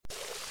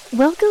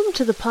Welcome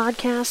to the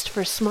podcast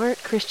for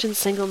smart Christian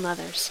single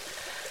mothers.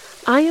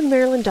 I am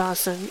Marilyn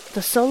Dawson,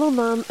 the solo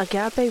mom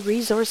agape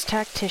resource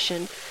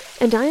tactician,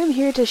 and I am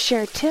here to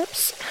share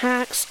tips,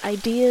 hacks,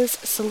 ideas,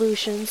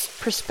 solutions,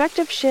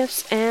 perspective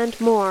shifts, and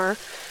more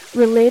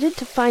related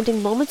to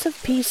finding moments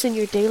of peace in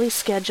your daily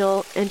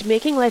schedule and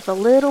making life a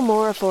little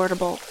more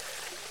affordable.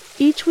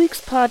 Each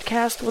week's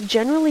podcast will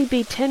generally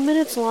be 10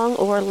 minutes long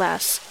or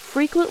less,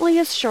 frequently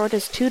as short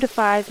as 2 to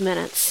 5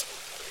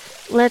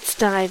 minutes. Let's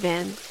dive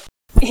in.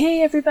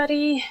 Hey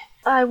everybody,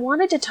 I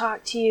wanted to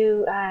talk to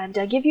you and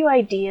give you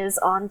ideas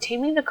on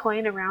taming the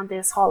coin around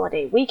this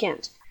holiday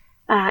weekend.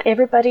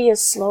 Everybody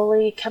is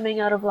slowly coming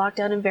out of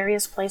lockdown in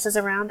various places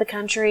around the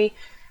country.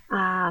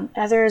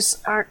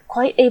 Others aren't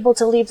quite able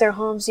to leave their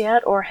homes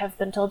yet or have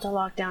been told to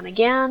lock down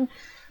again.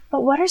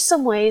 But what are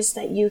some ways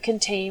that you can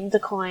tame the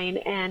coin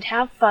and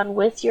have fun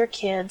with your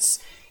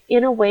kids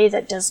in a way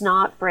that does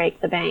not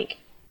break the bank?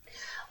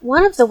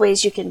 One of the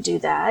ways you can do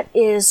that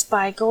is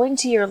by going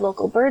to your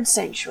local bird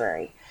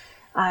sanctuary.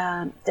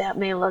 That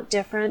may look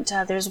different.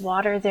 There's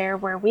water there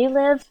where we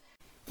live.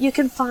 You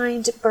can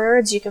find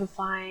birds, you can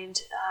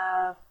find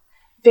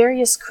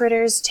various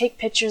critters, take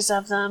pictures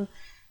of them,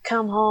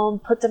 come home,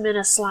 put them in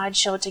a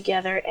slideshow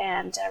together,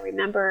 and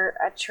remember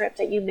a trip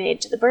that you made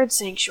to the bird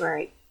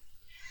sanctuary.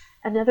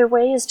 Another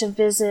way is to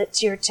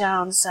visit your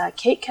town's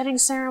cake cutting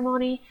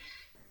ceremony.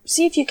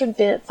 See if you can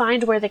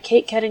find where the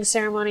cake cutting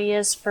ceremony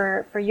is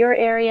for your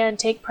area and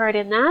take part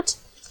in that.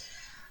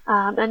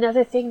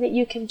 Another thing that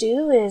you can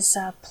do is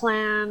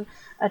plan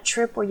a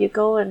trip where you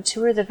go and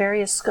tour the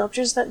various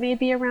sculptures that may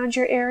be around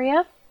your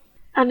area.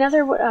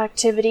 Another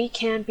activity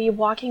can be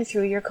walking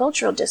through your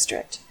cultural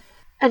district.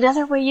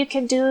 Another way you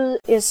can do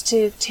is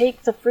to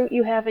take the fruit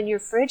you have in your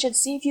fridge and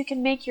see if you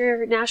can make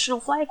your national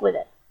flag with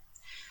it.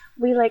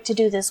 We like to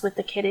do this with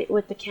the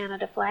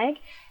Canada flag.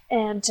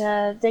 And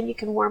then you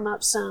can warm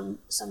up some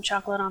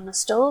chocolate on the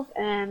stove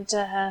and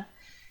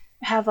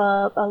have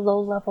a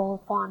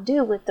low-level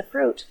fondue with the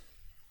fruit.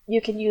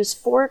 You can use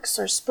forks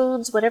or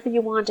spoons, whatever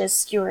you want as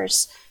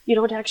skewers. You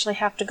don't actually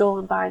have to go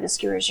and buy the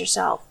skewers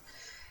yourself.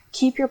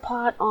 Keep your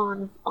pot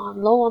on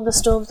low on the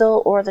stove, though,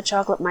 or the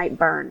chocolate might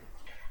burn.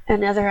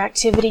 Another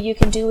activity you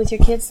can do with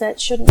your kids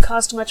that shouldn't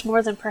cost much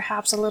more than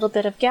perhaps a little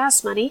bit of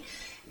gas money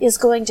is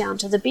going down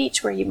to the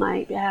beach where you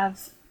might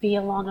be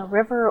along a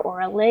river or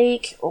a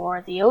lake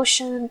or the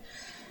ocean.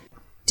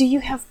 Do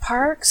you have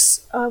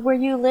parks where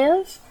you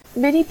live?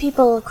 Many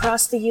people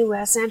across the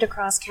U.S. and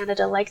across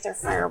Canada like their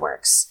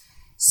fireworks.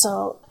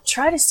 So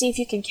try to see if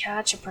you can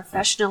catch a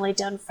professionally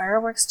done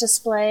fireworks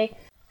display.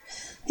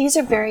 These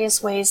are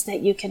various ways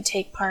that you can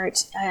take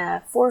part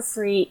for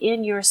free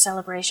in your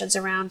celebrations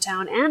around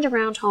town and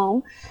around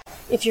home.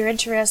 If you're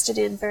interested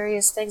in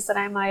various things that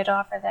I might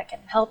offer that can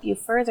help you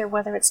further,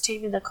 whether it's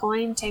taming the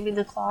coin, taming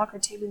the clock, or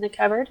taming the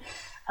cupboard,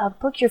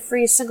 book your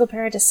free single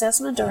parent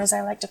assessment, or as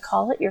I like to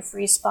call it, your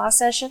free spa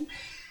session.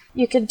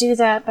 You can do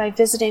that by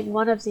visiting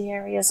one of the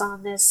areas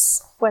on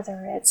this,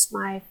 whether it's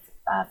my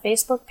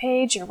Facebook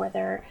page or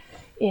whether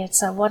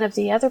it's one of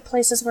the other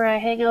places where I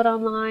hang out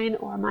online,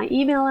 or my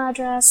email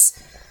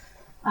address,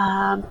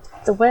 the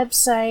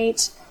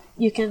website.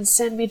 You can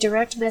send me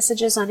direct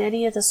messages on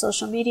any of the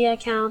social media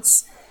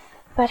accounts.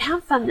 But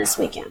have fun this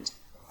weekend.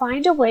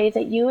 Find a way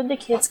that you and the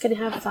kids can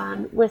have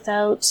fun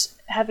without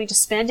having to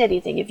spend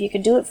anything. If you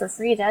can do it for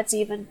free, that's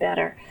even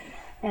better.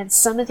 And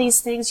some of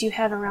these things you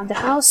have around the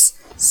house,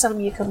 some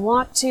you can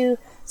walk to,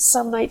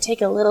 some might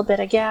take a little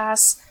bit of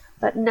gas,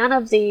 but none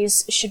of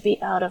these should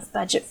be out of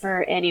budget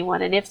for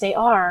anyone. And if they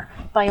are,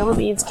 by all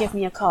means, give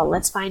me a call.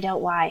 Let's find out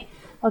why.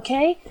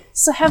 Okay?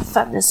 So have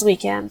fun this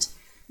weekend.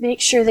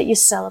 Make sure that you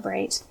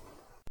celebrate.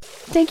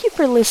 Thank you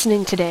for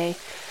listening today.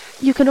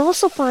 You can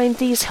also find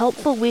these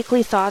helpful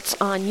weekly thoughts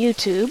on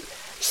YouTube.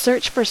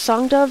 Search for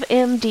Songdove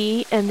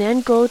MD and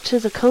then go to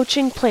the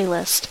coaching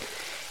playlist.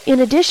 In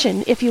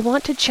addition, if you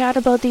want to chat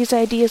about these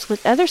ideas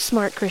with other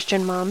smart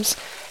Christian moms,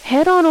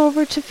 head on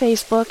over to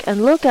Facebook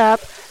and look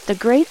up the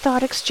Great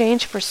Thought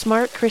Exchange for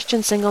Smart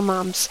Christian Single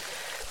Moms.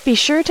 Be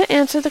sure to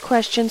answer the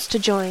questions to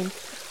join.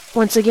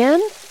 Once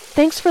again,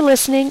 thanks for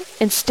listening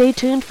and stay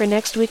tuned for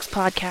next week's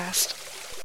podcast.